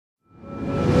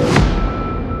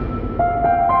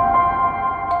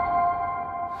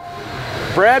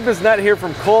Brad Biznett here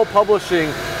from Cole Publishing,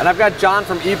 and I've got John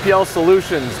from EPL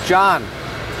Solutions. John,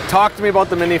 talk to me about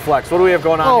the Miniflex. What do we have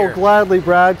going on here? Oh, gladly,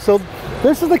 Brad. So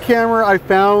this is the camera I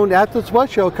found at the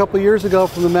WWETT Show a couple years ago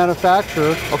from the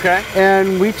manufacturer. Okay.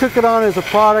 And we took it on as a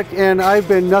product, and I've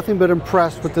been nothing but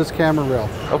impressed with this camera reel.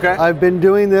 Okay. I've been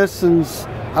doing this since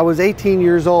I was 18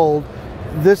 years old.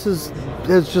 This has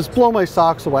just blown my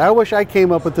socks away. I wish I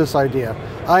came up with this idea.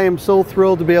 I am so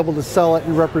thrilled to be able to sell it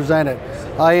and represent it.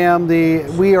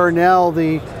 We are now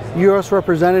the U.S.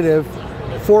 representative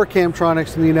for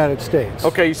Camtronics in the United States.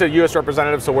 Okay, you said U.S.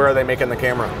 representative, so where are they making the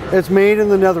camera? It's made in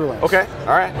the Netherlands. Okay,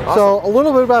 all right, awesome. So a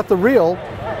little bit about the reel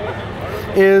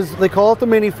is they call it the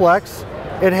Miniflex.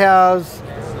 It has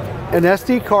an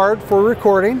SD card for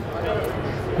recording.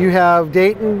 You have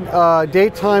date,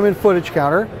 time, and footage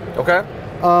counter. Okay.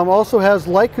 Also has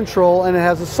light control, and it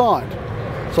has a Sonde.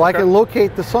 So I can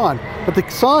locate the Sonde. But the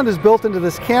Sonde is built into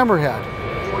this camera head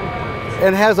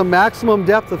and has a maximum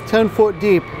depth of 10 foot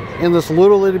deep in this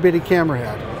little itty bitty camera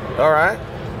head. All right.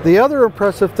 The other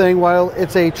impressive thing, while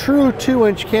it's a true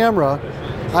 2-inch camera,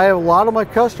 I have a lot of my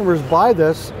customers buy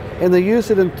this and they use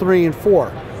it in 3 and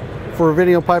 4 for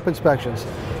video pipe inspections.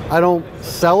 I don't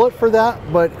sell it for that,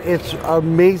 but it's an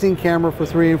amazing camera for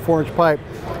 3 and 4-inch pipe.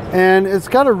 And it's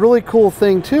got a really cool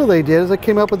thing too they did, is they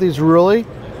came up with these really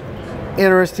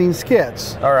interesting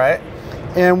skids. All right.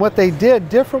 And what they did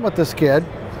different with the skid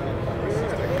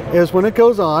is when it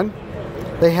goes on,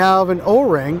 they have an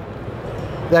O-ring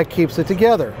that keeps it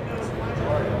together.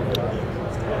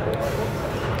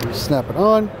 You snap it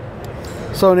on.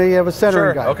 So now you have a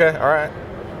centering guide. Okay, all right.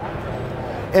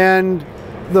 And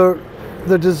the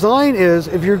design is,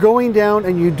 if you're going down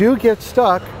and you do get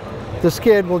stuck, the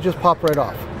skid will just pop right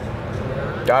off.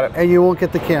 Got it. And you won't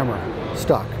get the camera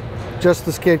stuck. Just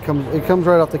the skid comes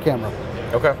right off the camera.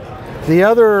 Okay. The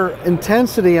other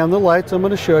intensity on the lights I'm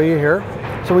going to show you here.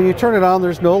 So when you turn it on,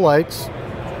 there's no lights.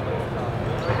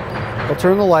 I'll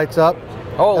turn the lights up.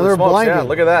 Oh, and they're blinding. Yeah,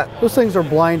 look at that. Those things are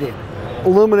blinding.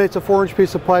 Illuminates a 4-inch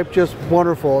piece of pipe just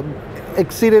wonderful.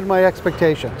 Exceeded my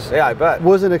expectations. Yeah, I bet.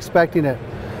 Wasn't expecting it.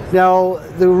 Now,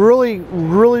 the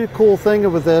really cool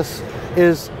thing with this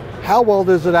is how well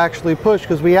does it actually push?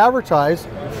 Because we advertise,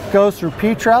 goes through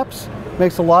P-traps,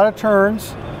 makes a lot of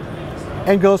turns,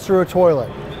 and goes through a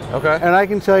toilet. Okay. And I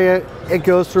can tell you, it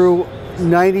goes through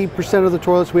 90% of the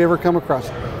toilets we ever come across.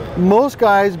 Most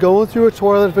guys going through a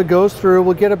toilet, if it goes through,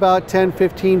 will get about 10,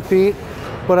 15 feet.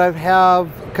 But I have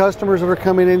customers that are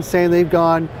coming in saying they've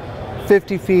gone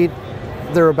 50 feet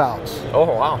thereabouts. Oh,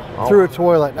 wow. Through a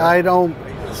toilet. I don't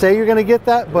say you're going to get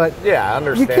that, but yeah, I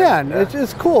understand. You can. Yeah.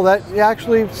 It's cool that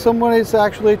someone has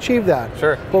actually achieved that.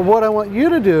 Sure. But what I want you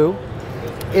to do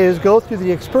is go through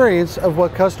the experience of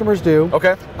what customers do.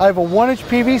 Okay. I have a 1-inch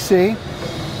PVC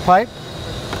pipe,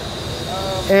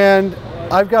 and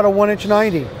I've got a 1-inch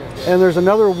 90, and there's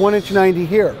another 1-inch 90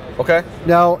 here. Okay.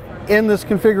 Now, in this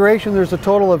configuration, there's a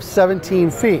total of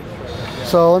 17 feet.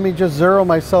 So let me just zero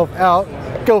myself out.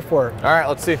 Go for it. All right,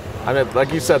 let's see. I mean,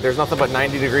 like you said, there's nothing but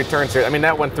 90-degree turns here. I mean,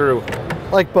 that went through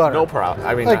like butter. No problem.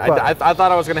 I mean, like I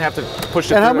thought I was going to have to push it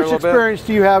through And how there much a little experience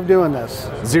do you have doing this?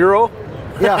 bit. 0.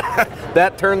 Yeah.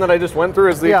 That turn that I just went through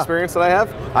is the experience that I have.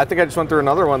 I think I just went through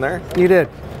another one there. You did.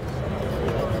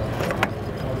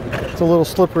 It's a little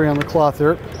slippery on the cloth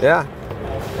there. Yeah.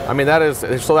 I mean, that is,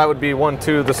 so that would be 1,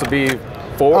 2, this would be the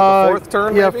fourth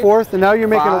turn, Yeah, maybe? 4th, and now you're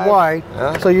making 5. a Y.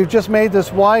 Yeah. So you've just made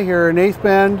this Y here, an 1/8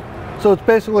 bend, so it's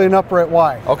basically an upright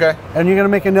Y. Okay. And you're gonna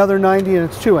make another 90 and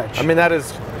it's 2-inch. I mean, that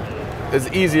is as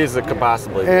easy as it could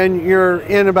possibly be. And you're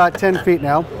in about 10 feet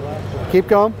now. Keep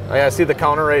going. Oh, yeah, I see the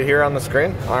counter right here on the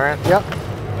screen. All right. Yep.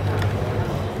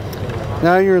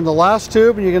 Now you're in the last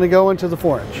tube and you're gonna go into the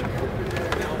 4-inch.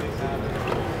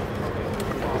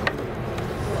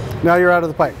 Now you're out of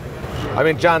the pipe. I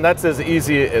mean, John, that's as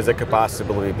easy as it could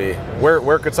possibly be.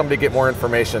 Where could somebody get more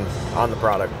information on the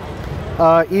product?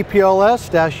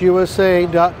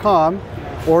 EPLS-USA.com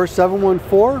or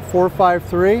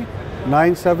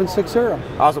 714-453-9760.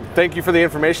 Awesome. Thank you for the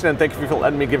information and thank you for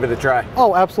letting me give it a try.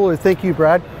 Oh, absolutely. Thank you,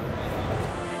 Brad.